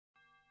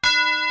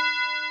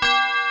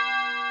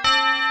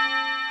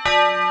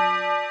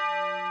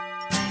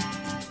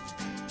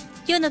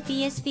今日の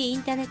PSP イ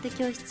ンターネット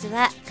教室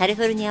はカリ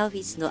フォルニアオフ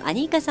ィスのア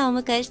ニーカさんを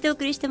お迎えしてお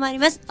送りしてまいり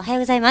ます。おはよ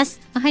うございま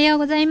す。おはよう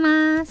ござい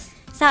ます。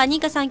さあアニ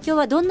ーカさん、今日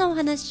はどんなお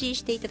話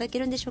していただけ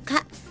るんでしょう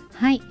か？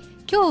はい、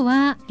今日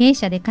は弊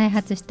社で開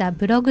発した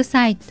ブログ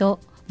サイト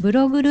ブ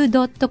ログル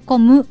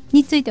 .com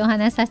についてお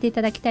話しさせてい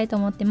ただきたいと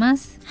思ってま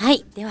す。は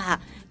い、では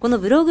この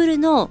ブログル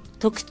の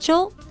特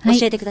徴教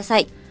えてくださ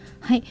い。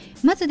はい、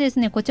まずです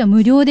ね、こちら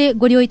無料で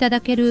ご利用いただ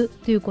ける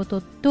というこ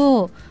と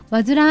と、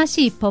煩わ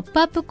しいポップ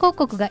アップ広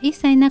告が一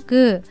切な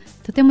く、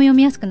とても読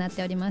みやすくなっ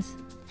ております。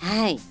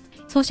はい、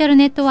ソーシャル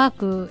ネットワー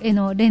クへ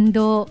の連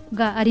動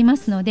がありま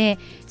すので、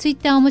ツイッ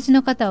ターをお持ち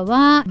の方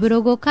はブ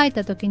ログを書い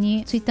た時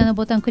にツイッターの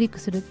ボタンをクリック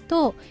する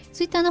と、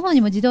ツイッターの方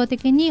にも自動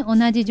的に同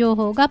じ情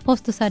報がポ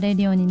ストされ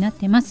るようになっ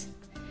ています。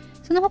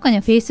その他に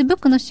は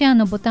Facebook のシェア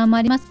のボタンも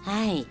あります。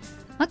はい、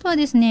あとは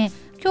ですね、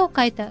今日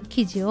書いた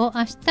記事を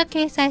明日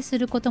掲載す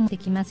ることもで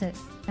きます。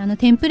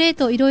テンプレー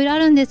トいろいろあ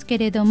るんですけ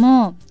れど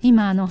も、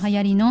今流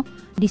行りの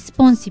リス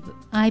ポンシブ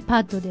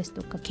iPad です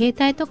とか携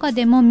帯とか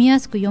でも見や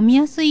すく読み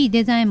やすい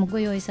デザインもご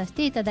用意させ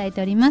ていただい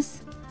ておりま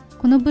す。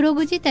このブロ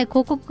グ自体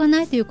広告が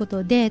ないというこ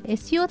とで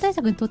SEO 対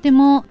策にとて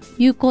も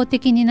有効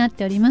的になっ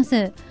ておりま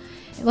す。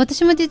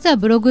私も実は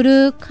ブログ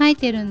ル書い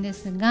てるんで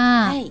す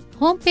が、はい、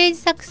ホームページ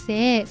作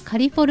成カ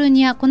リフォル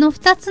ニア、この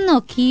2つ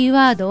のキー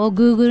ワードを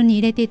Google に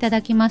入れていた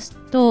だきます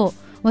と、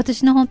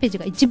私のホームページ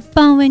が一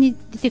番上に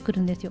出てく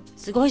るんですよ。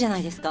すごいじゃな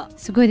いですか。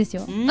すごいです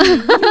よ。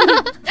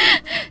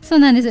そう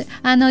なんです。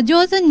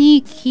上手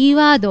にキー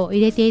ワードを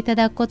入れていた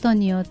だくこと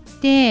によっ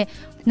て、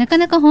なか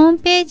なかホーム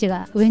ページ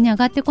が上に上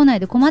がってこない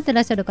で困って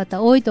らっしゃる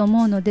方多いと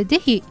思うので、ぜ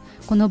ひ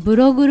このブ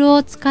ログル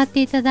を使っ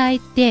ていただい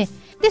て、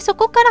でそ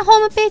こからホー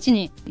ムページ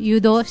に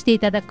誘導してい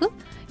ただく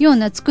よう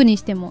な作りに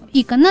してもい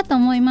いかなと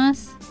思いま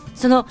す。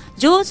その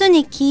上手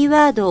にキー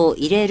ワードを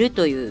入れる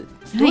という、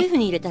どういうふう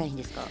に入れたらいいん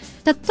ですか？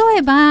例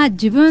えば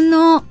自分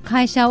の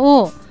会社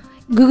を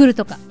Google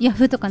とか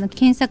Yahoo とかの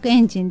検索エ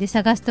ンジンで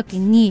探すとき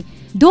に、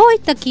どういっ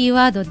たキー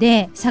ワード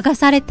で探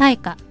されたい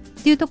か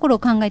っていうところを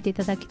考えてい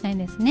ただきたいん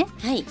ですね。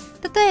はい、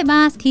例え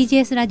ば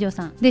TGS ラジオ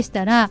さんでし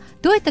たら、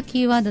どういった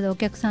キーワードでお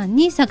客さん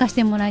に探し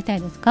てもらいた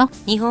いですか？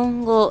日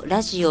本語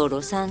ラジオ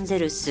ロサンゼ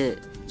ルス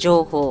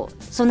情報、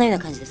そんなような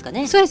感じですか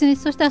ね。そうですね。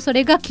そしたらそ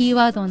れがキー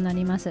ワードにな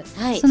ります。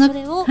はい、そ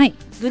れを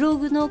ブロ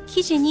グの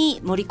記事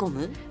に盛り込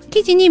む、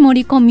記事に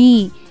盛り込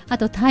み、あ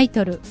とタイ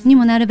トルに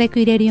もなるべく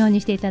入れるように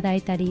していただ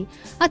いたり、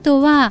あ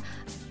とは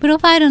プロ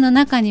ファイルの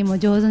中にも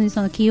上手に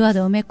そのキーワー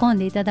ドを埋め込ん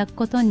でいただく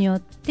ことによっ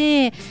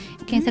て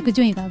検索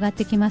順位が上がっ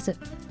てきます。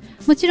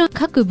もちろん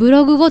各ブ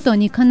ログごと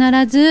に必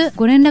ず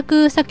ご連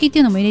絡先って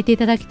いうのも入れてい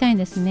ただきたいん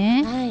です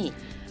ね。はい、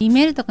E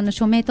メールとかの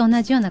署名と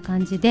同じような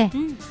感じで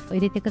入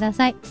れてくだ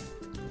さい。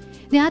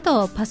で、あ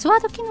とパスワー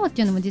ド機能っ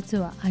ていうのも実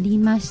はあり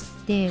まし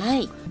て、は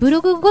い、ブ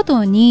ログご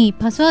とに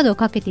パスワードを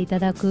かけていた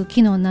だく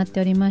機能になって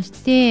おりまし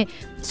て、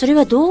それ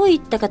はどういっ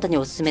た方に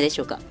おすすめでし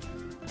ょうか？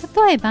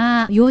例え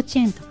ば幼稚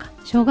園とか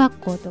小学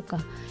校と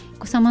か、お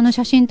子様の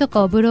写真と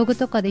かをブログ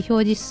とかで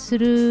表示す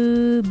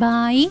る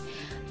場合、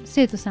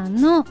生徒さん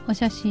のお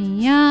写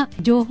真や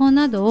情報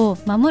などを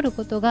守る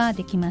ことが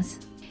できます。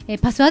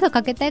パスワードを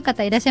かけたい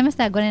方いらっしゃいまし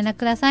たらご連絡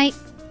ください。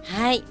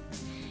はい、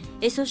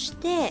そし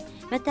て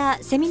また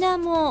セミナー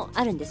も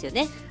あるんですよ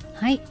ね。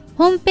はい、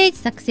ホームページ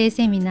作成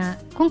セミナー、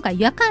今回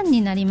夜間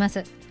になりま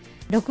す。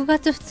6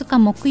月2日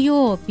木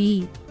曜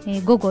日、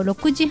午後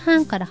6時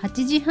半から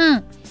8時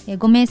半、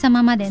5名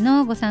様まで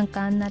のご参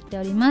加になって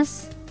おりま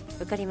す。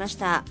わかりまし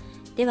た。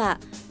では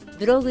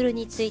ブログル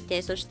につい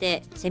て、そし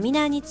てセミ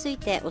ナーについ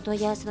てお問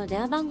い合わせの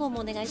電話番号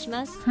もお願いし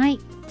ます。はい、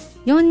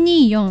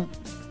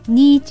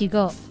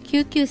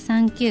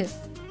424-215-9939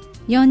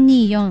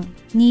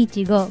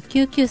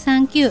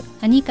 424-215-9939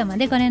 アニーカま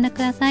でご連絡く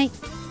ださい。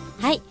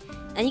はい、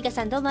アニーカ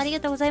さんどうもありが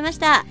とうございまし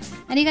た。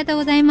ありがとう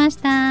ございまし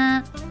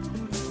た。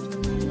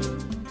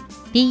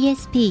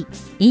 PSP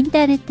インタ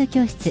ーネット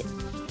教室、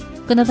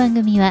この番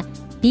組は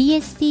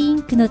PSP イ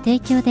ンクの提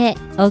供で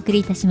お送り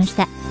いたしまし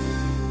た。